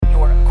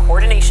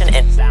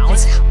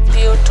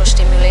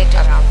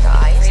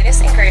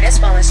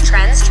wellness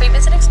trends,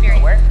 treatments, and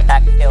experience.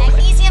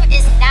 Magnesium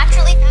is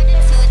naturally found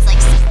in foods like...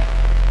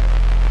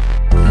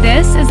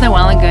 This is the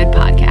Well and Good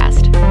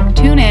podcast.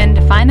 Tune in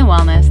to find the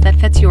wellness that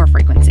fits your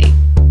frequency.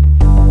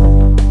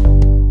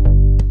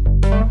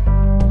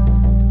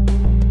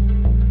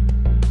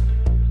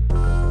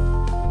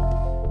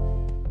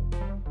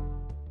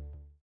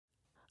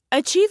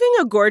 Achieving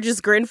a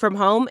gorgeous grin from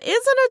home isn't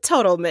a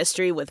total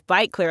mystery with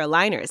Bite Clear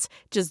aligners.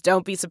 Just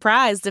don't be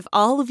surprised if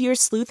all of your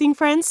sleuthing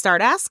friends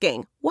start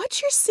asking,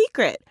 "What's your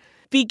secret?"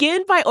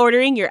 Begin by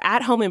ordering your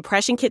at-home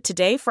impression kit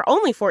today for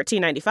only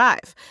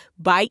 $14.95.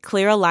 Bite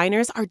Clear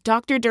aligners are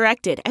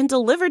doctor-directed and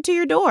delivered to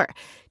your door.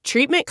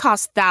 Treatment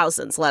costs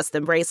thousands less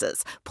than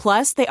braces.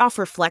 Plus, they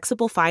offer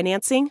flexible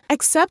financing,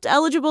 accept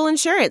eligible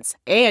insurance,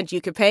 and you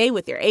can pay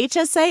with your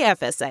HSA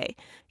FSA.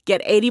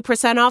 Get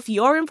 80% off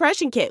your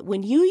impression kit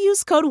when you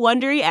use code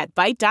WONDERY at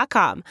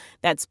Byte.com.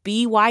 That's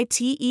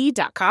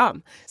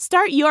BYTE.com.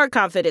 Start your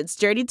confidence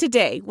journey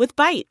today with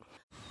Byte.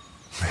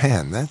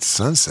 Man, that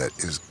sunset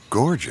is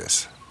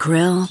gorgeous.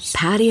 Grill,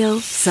 patio,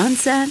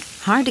 sunset.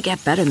 Hard to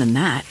get better than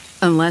that.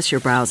 Unless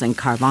you're browsing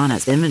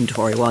Carvana's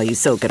inventory while you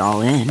soak it all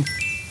in.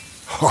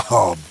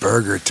 Oh,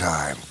 burger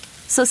time.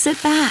 So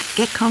sit back,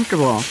 get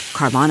comfortable.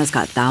 Carvana's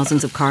got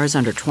thousands of cars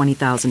under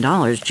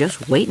 $20,000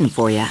 just waiting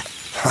for you.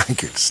 I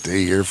could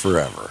stay here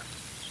forever.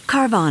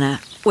 Carvana,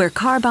 where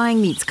car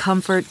buying meets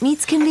comfort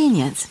meets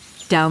convenience.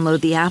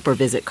 Download the app or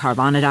visit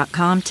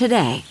Carvana.com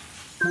today.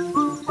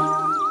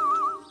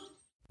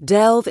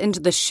 Delve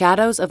into the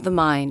shadows of the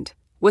mind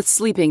with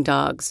Sleeping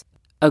Dogs,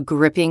 a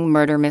gripping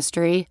murder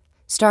mystery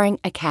starring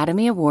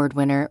Academy Award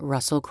winner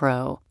Russell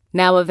Crowe.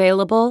 Now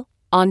available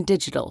on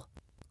digital.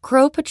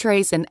 Crowe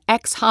portrays an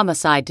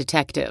ex-homicide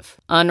detective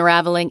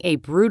unraveling a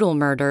brutal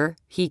murder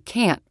he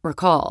can't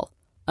recall.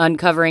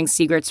 Uncovering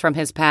secrets from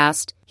his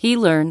past, he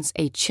learns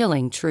a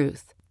chilling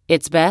truth.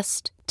 It's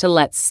best to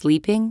let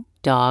sleeping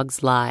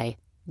dogs lie.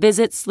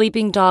 Visit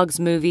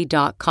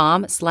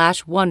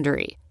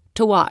sleepingdogsmovie.com/Wondery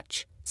to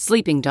watch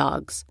Sleeping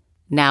Dogs,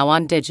 now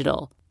on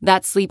digital.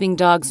 That's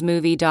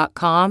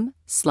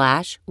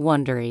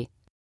sleepingdogsmovie.com/Wondery.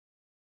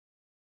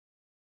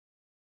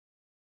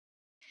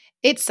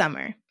 It's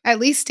summer, at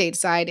least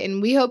stateside,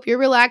 and we hope you're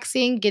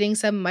relaxing, getting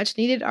some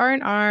much-needed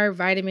R&R,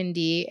 vitamin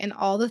D, and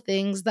all the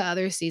things the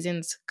other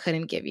seasons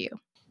couldn't give you.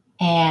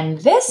 And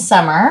this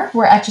summer,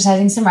 we're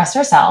exercising some rest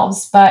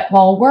ourselves, but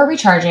while we're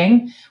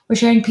recharging, we're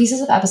sharing pieces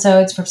of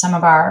episodes from some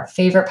of our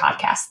favorite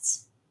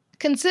podcasts.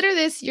 Consider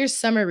this your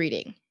summer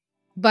reading,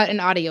 but an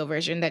audio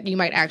version that you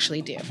might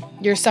actually do.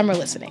 Your summer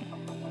listening.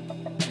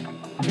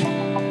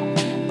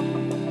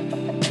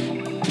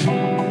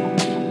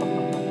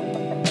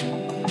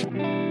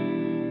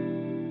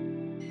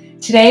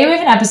 Today, we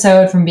have an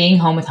episode from Being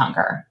Home with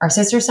Hunker, our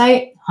sister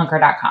site,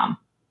 Hunker.com.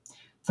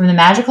 From the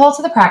magical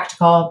to the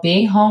practical,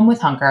 Being Home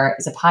with Hunker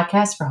is a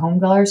podcast for home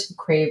dwellers who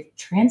crave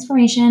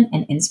transformation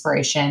and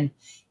inspiration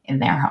in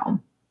their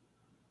home.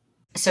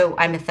 So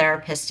I'm a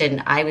therapist,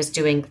 and I was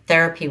doing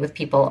therapy with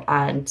people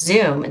on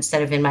Zoom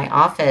instead of in my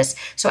office.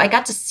 So I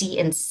got to see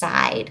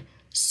inside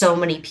so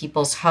many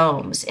people's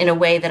homes in a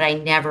way that I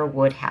never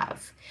would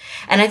have.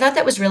 And I thought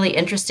that was really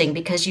interesting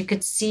because you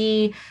could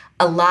see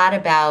a lot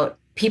about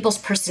people's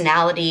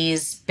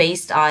personalities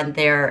based on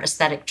their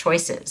aesthetic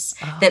choices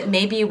that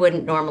maybe you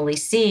wouldn't normally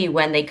see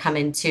when they come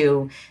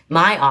into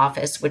my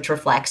office, which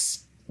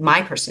reflects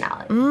my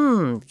personality.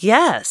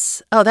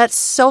 Yes. Oh, that's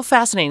so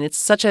fascinating. It's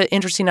such an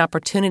interesting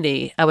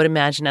opportunity, I would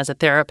imagine, as a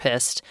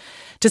therapist,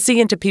 to see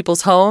into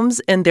people's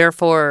homes and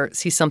therefore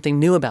see something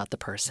new about the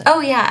person.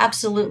 Oh, yeah,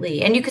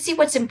 absolutely. And you can see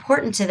what's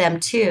important to them,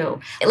 too.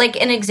 Like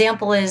an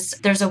example is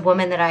there's a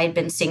woman that I had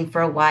been seeing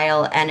for a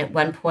while. And at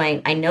one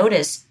point, I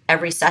noticed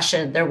every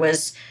session there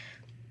was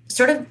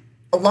sort of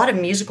a lot of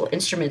musical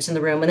instruments in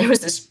the room. And there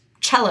was this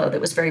cello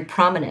that was very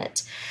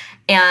prominent.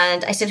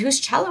 And I said, "Whose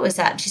cello is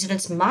that?" And she said,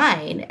 "It's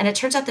mine." And it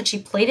turns out that she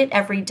played it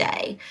every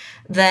day,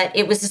 that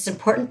it was this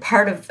important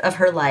part of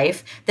her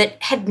life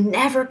that had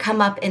never come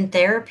up in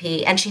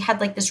therapy. And she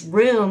had like this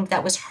room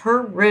that was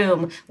her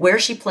room where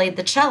she played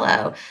the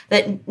cello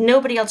that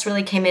nobody else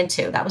really came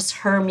into. That was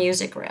her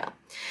music room.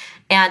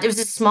 And it was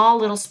a small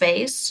little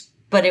space,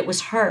 but it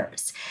was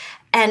hers.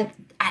 And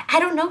I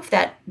don't know if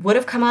that would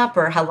have come up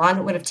or how long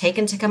it would have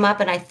taken to come up.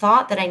 And I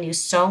thought that I knew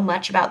so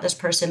much about this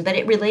person, but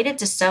it related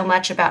to so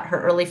much about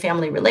her early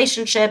family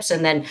relationships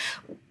and then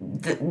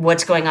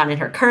what's going on in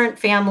her current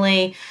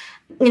family.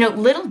 You know,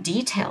 little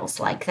details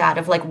like that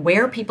of like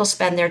where people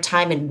spend their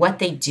time and what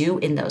they do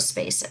in those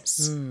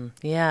spaces.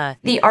 Yeah.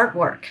 The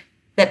artwork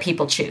that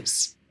people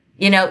choose.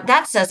 You know,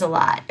 that says a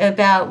lot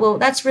about, well,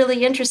 that's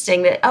really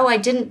interesting that, oh, I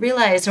didn't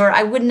realize, or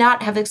I would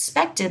not have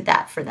expected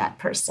that for that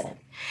person.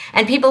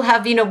 And people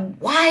have, you know,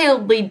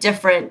 wildly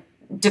different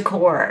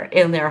decor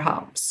in their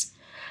homes.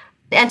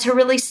 And to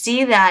really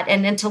see that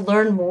and then to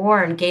learn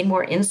more and gain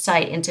more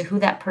insight into who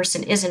that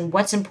person is and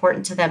what's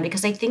important to them.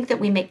 Because I think that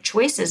we make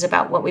choices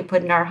about what we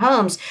put in our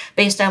homes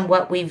based on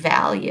what we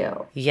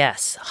value.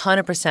 Yes,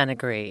 100%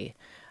 agree.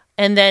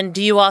 And then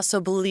do you also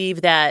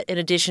believe that in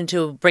addition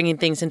to bringing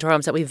things into our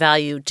homes that we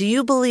value, do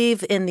you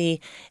believe in the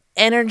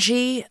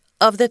energy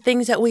of the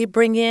things that we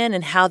bring in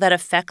and how that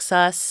affects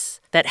us,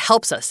 that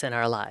helps us in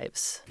our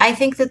lives? I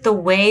think that the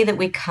way that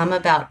we come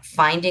about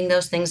finding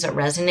those things that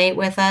resonate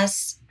with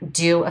us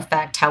do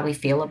affect how we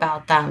feel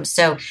about them.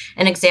 So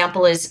an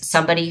example is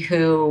somebody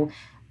who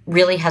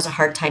really has a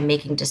hard time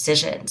making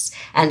decisions.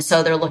 And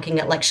so they're looking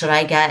at like, should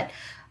I get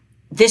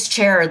this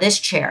chair or this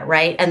chair,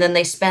 right? And then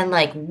they spend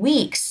like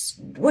weeks,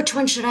 which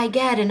one should I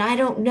get? And I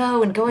don't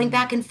know, and going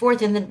back and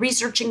forth and then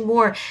researching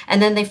more.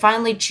 And then they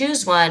finally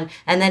choose one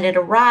and then it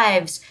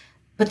arrives,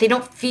 but they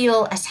don't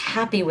feel as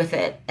happy with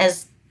it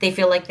as they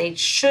feel like they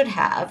should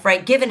have,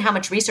 right? Given how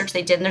much research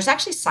they did. And there's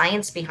actually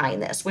science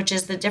behind this, which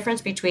is the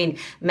difference between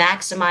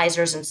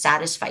maximizers and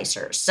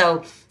satisficers.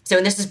 So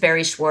and this is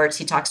Barry Schwartz,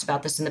 he talks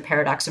about this in The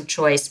Paradox of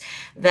Choice,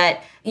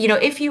 that,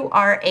 if you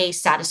are a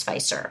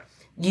satisficer,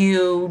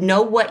 you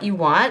know what you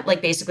want,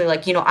 like basically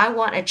like, I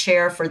want a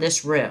chair for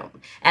this room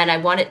and I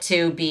want it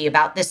to be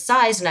about this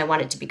size and I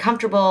want it to be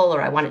comfortable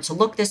or I want it to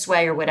look this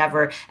way or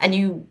whatever. And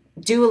you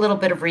do a little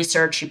bit of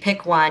research, you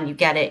pick one, you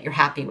get it, you're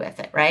happy with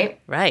it, right?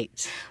 Right.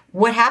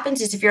 What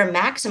happens is if you're a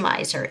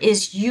maximizer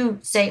is you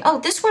say,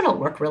 oh, this one will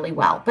work really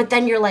well. But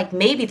then you're like,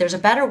 maybe there's a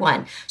better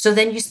one. So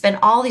then you spend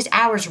all these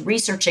hours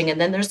researching and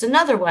then there's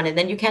another one and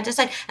then you can't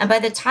decide. And by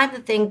the time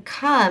the thing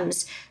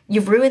comes,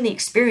 you've ruined the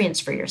experience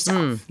for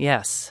yourself.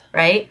 Yes.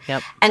 Right?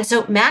 Yep. And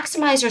so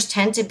maximizers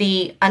tend to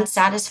be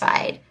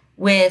unsatisfied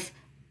with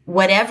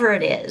whatever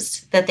it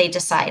is that they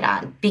decide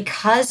on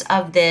because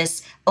of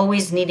this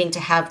always needing to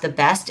have the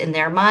best in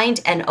their mind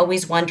and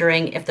always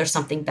wondering if there's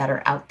something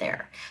better out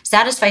there.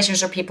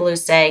 Satisficers are people who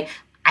say,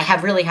 I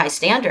have really high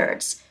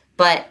standards,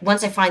 but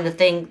once I find the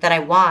thing that I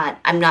want,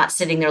 I'm not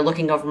sitting there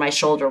looking over my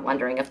shoulder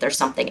wondering if there's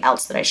something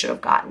else that I should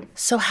have gotten.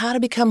 So how to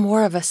become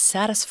more of a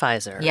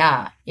satisficer?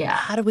 Yeah.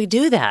 How do we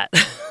do that?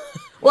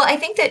 Well, I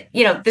think that,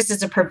 this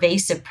is a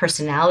pervasive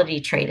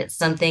personality trait. It's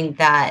something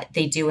that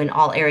they do in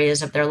all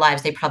areas of their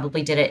lives. They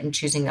probably did it in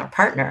choosing their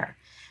partner,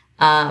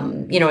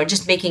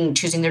 just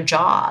choosing their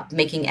job,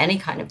 making any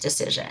kind of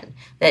decision,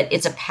 that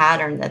it's a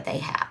pattern that they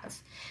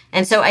have.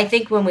 And so I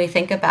think when we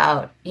think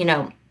about,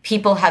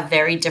 people have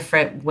very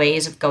different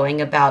ways of going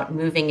about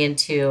moving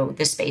into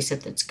the space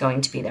that's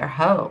going to be their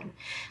home.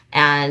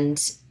 And,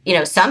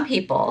 some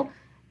people,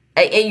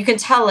 you can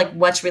tell like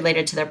what's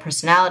related to their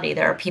personality.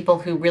 There are people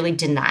who really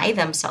deny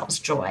themselves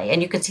joy,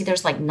 and you can see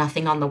there's like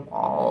nothing on the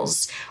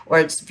walls, or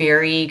it's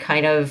very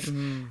kind of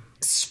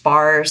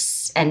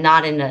sparse and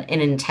not in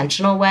an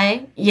intentional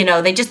way.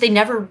 They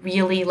never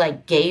really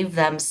like gave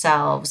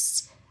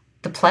themselves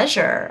the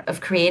pleasure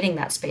of creating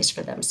that space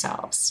for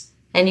themselves.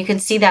 And you can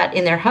see that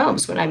in their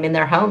homes when I'm in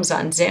their homes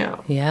on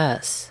Zoom.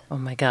 Yes. Oh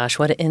my gosh,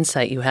 what an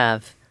insight you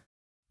have.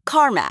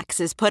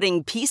 CarMax is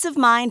putting peace of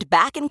mind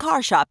back in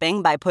car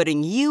shopping by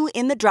putting you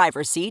in the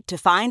driver's seat to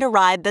find a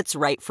ride that's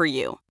right for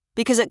you.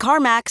 Because at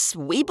CarMax,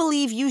 we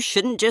believe you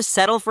shouldn't just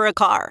settle for a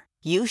car.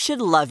 You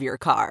should love your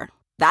car.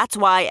 That's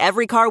why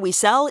every car we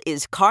sell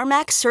is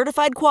CarMax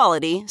certified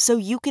quality, so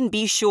you can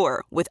be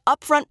sure with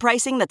upfront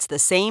pricing that's the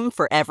same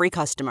for every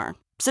customer.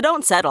 So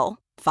don't settle.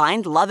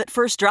 Find love at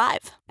first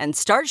drive and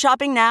start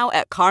shopping now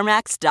at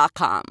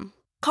CarMax.com.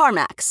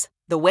 CarMax,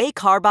 the way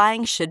car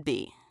buying should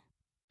be.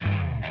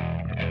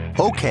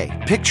 Okay,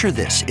 picture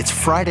this. It's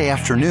Friday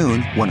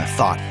afternoon when a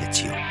thought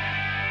hits you.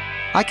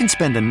 I can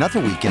spend another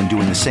weekend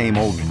doing the same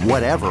old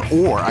whatever,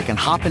 or I can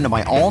hop into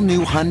my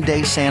all-new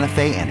Hyundai Santa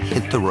Fe and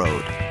hit the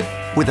road.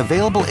 With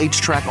available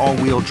H-Track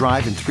all-wheel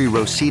drive and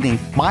 3-row seating,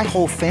 my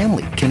whole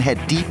family can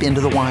head deep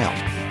into the wild.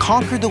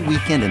 Conquer the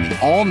weekend in the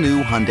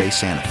all-new Hyundai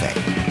Santa Fe.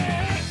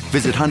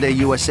 Visit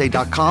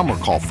HyundaiUSA.com or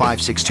call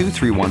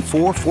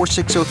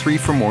 562-314-4603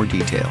 for more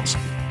details.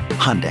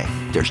 Hyundai,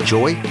 there's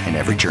joy in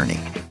every journey.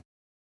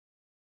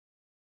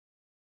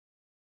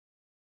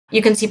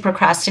 You can see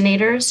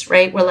procrastinators,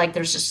 right? Where like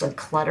there's just like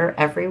clutter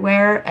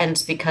everywhere. And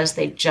it's because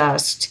they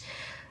just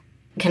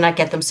cannot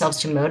get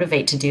themselves to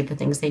motivate to do the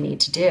things they need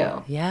to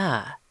do.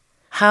 Yeah.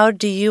 How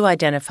do you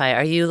identify?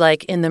 Are you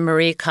like in the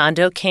Marie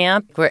Kondo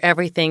camp where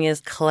everything is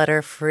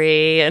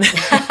clutter-free? And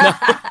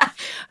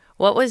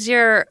what was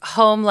your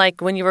home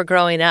like when you were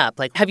growing up?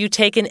 Like, have you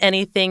taken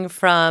anything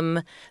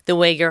from the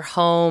way your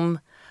home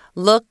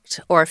looked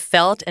or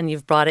felt and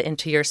you've brought it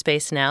into your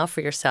space now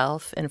for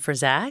yourself and for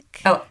Zach?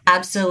 Oh,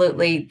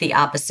 absolutely the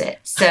opposite.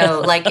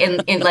 So like in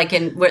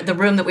the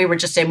room that we were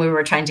just in, we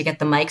were trying to get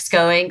the mics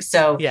going.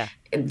 So yeah.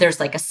 There's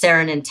like a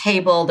Saarinen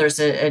table, there's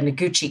a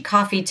Noguchi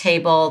coffee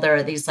table, there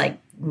are these like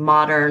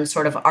modern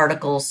sort of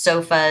article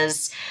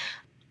sofas.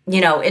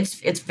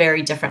 It's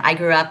very different. I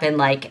grew up in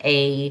like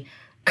a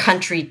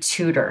country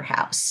Tudor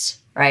house,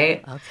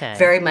 right? Okay.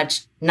 Very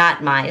much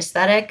not my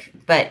aesthetic,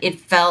 but it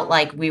felt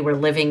like we were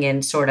living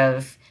in sort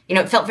of,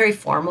 it felt very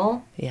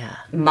formal. Yeah.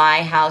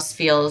 My house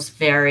feels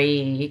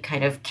very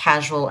kind of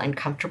casual and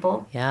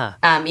comfortable. Yeah.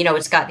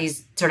 It's got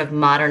these sort of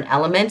modern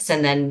elements,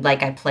 and then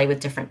like I play with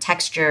different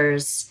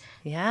textures.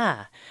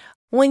 Yeah.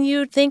 When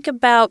you think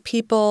about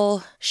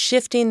people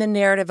shifting the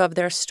narrative of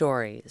their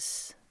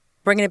stories,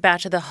 bringing it back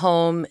to the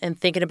home and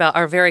thinking about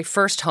our very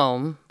first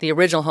home, the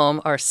original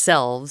home,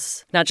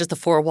 ourselves, not just the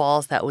four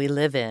walls that we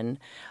live in.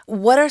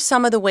 What are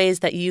some of the ways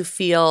that you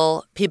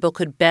feel people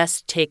could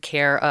best take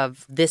care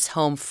of this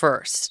home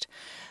first,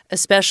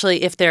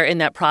 especially if they're in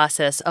that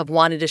process of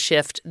wanting to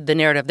shift the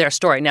narrative of their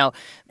story? Now,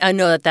 I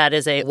know that that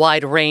is a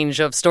wide range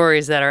of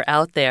stories that are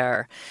out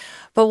there,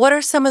 but what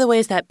are some of the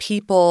ways that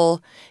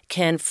people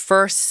can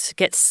first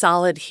get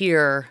solid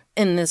here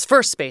in this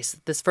first space,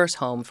 this first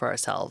home for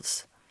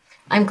ourselves?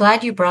 I'm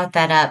glad you brought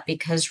that up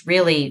because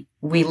really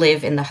we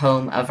live in the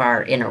home of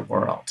our inner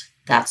world.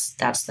 That's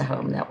the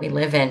home that we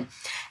live in.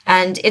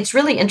 And it's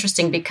really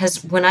interesting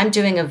because when I'm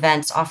doing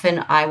events,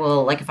 often I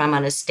will, like if I'm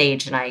on a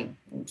stage and I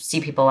see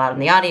people out in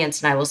the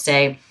audience and I will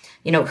say,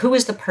 who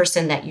is the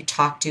person that you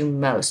talk to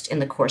most in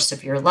the course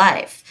of your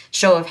life?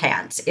 Show of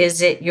hands.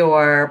 Is it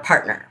your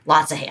partner?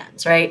 Lots of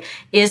hands, right?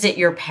 Is it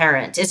your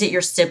parent? Is it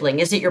your sibling?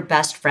 Is it your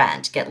best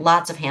friend? Get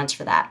lots of hands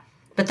for that.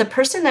 But the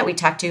person that we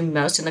talk to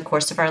most in the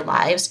course of our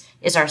lives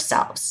is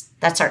ourselves.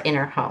 That's our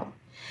inner home.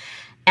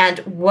 And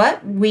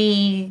what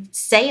we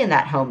say in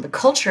that home, the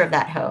culture of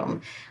that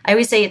home, I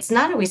always say it's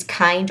not always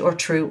kind or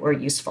true or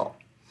useful.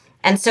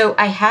 And so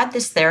I had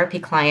this therapy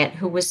client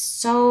who was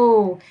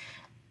so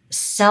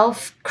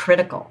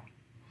self-critical.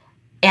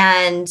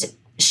 And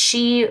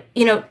she,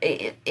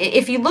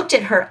 if you looked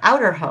at her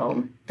outer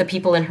home, the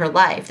people in her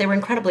life, they were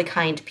incredibly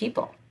kind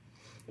people.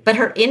 But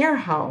her inner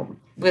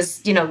home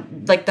was,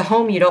 like the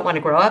home you don't want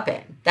to grow up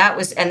in.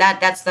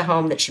 That's the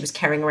home that she was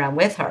carrying around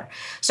with her.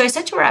 So I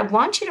said to her, I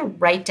want you to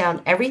write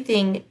down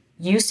everything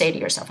you say to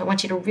yourself. I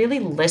want you to really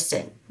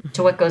listen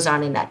to what goes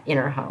on in that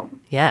inner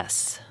home.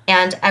 Yes.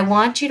 And I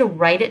want you to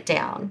write it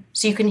down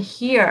so you can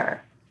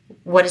hear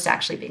what is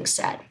actually being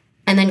said.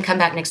 And then come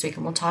back next week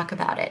and we'll talk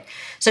about it.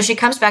 So she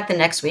comes back the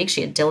next week.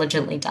 She had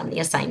diligently done the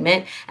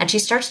assignment. And she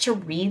starts to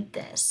read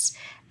this.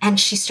 And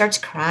she starts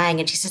crying.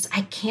 And she says,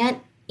 I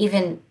can't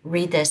even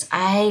read this.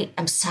 I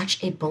am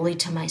such a bully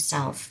to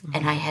myself,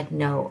 and I had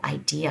no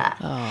idea.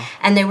 Oh.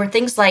 And there were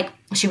things like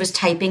she was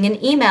typing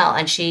an email,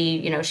 and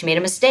she made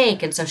a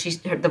mistake, and so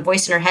the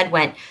voice in her head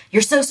went,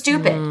 "You're so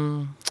stupid."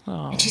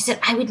 And she said,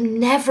 I would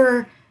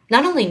never,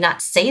 not only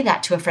not say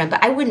that to a friend,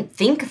 but I wouldn't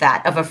think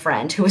that of a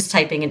friend who was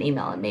typing an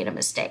email and made a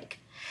mistake.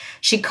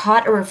 She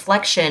caught a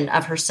reflection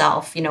of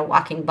herself,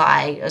 walking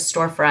by a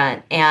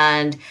storefront,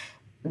 and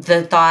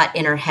the thought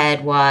in her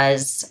head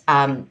was,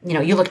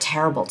 you look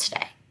terrible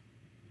today.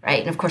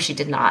 Right? And of course, she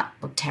did not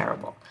look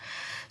terrible.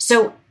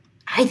 So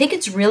I think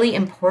it's really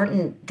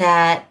important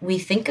that we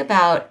think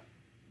about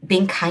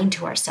being kind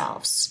to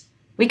ourselves.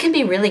 We can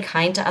be really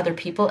kind to other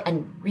people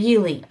and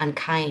really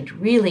unkind,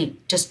 really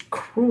just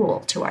cruel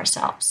to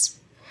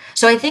ourselves.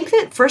 So I think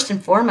that first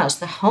and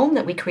foremost, the home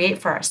that we create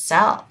for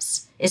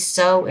ourselves is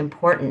so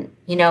important.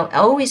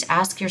 Always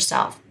ask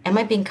yourself, am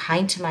I being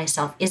kind to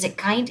myself? Is it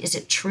kind? Is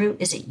it true?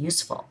 Is it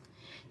useful?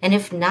 And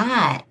if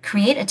not,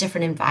 create a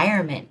different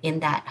environment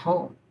in that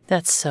home.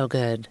 That's so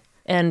good.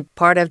 And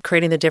part of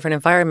creating the different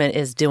environment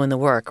is doing the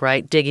work,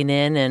 right? Digging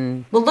in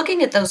and... Well,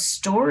 looking at those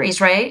stories,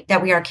 right,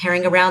 that we are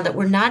carrying around that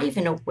we're not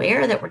even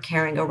aware that we're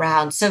carrying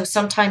around. So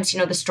sometimes,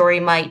 the story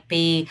might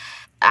be,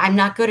 I'm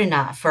not good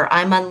enough, or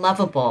I'm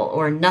unlovable,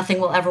 or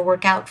nothing will ever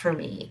work out for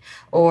me,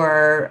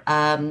 or,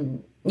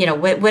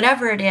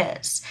 whatever it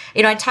is.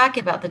 I talk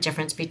about the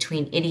difference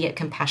between idiot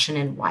compassion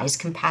and wise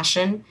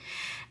compassion.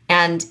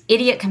 And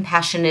idiot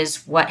compassion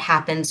is what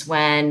happens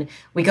when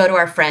we go to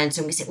our friends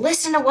and we say,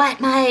 listen to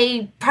what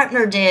my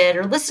partner did,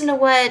 or listen to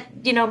what,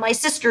 my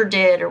sister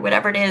did, or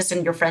whatever it is.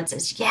 And your friend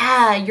says,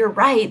 yeah, you're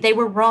right. They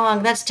were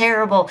wrong. That's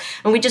terrible.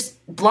 And we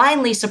just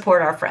blindly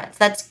support our friends.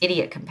 That's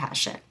idiot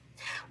compassion.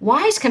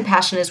 Wise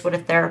compassion is what a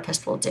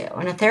therapist will do.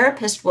 And a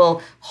therapist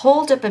will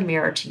hold up a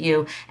mirror to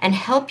you and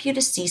help you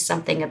to see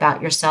something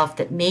about yourself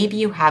that maybe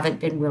you haven't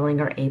been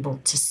willing or able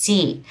to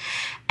see.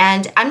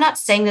 And I'm not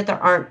saying that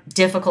there aren't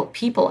difficult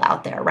people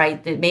out there,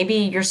 right? That maybe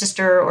your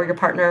sister or your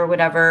partner or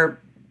whatever,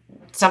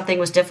 something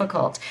was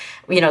difficult.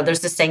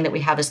 There's this saying that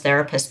we have as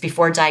therapists,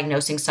 before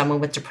diagnosing someone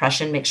with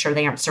depression, make sure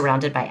they aren't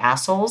surrounded by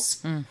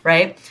assholes,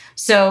 right?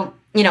 So,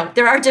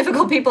 there are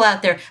difficult people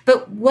out there,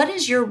 but what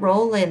is your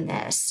role in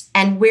this?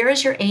 And where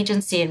is your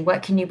agency, and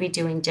what can you be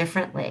doing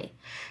differently?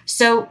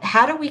 So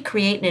how do we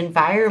create an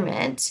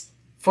environment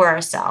for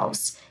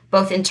ourselves,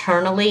 both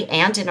internally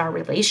and in our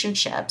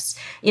relationships?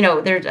 We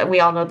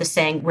all know the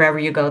saying, wherever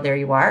you go, there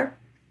you are.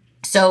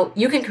 So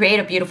you can create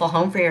a beautiful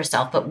home for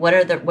yourself, but what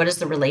is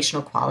the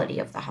relational quality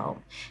of the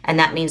home? And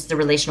that means the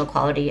relational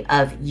quality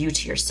of you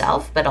to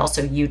yourself, but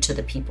also you to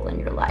the people in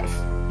your life.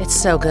 It's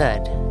so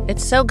good.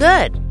 It's so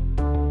good.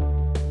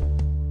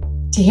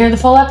 To hear the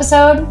full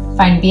episode,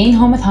 find Being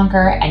Home with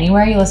Hunker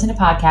anywhere you listen to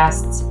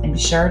podcasts, and be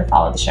sure to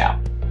follow the show.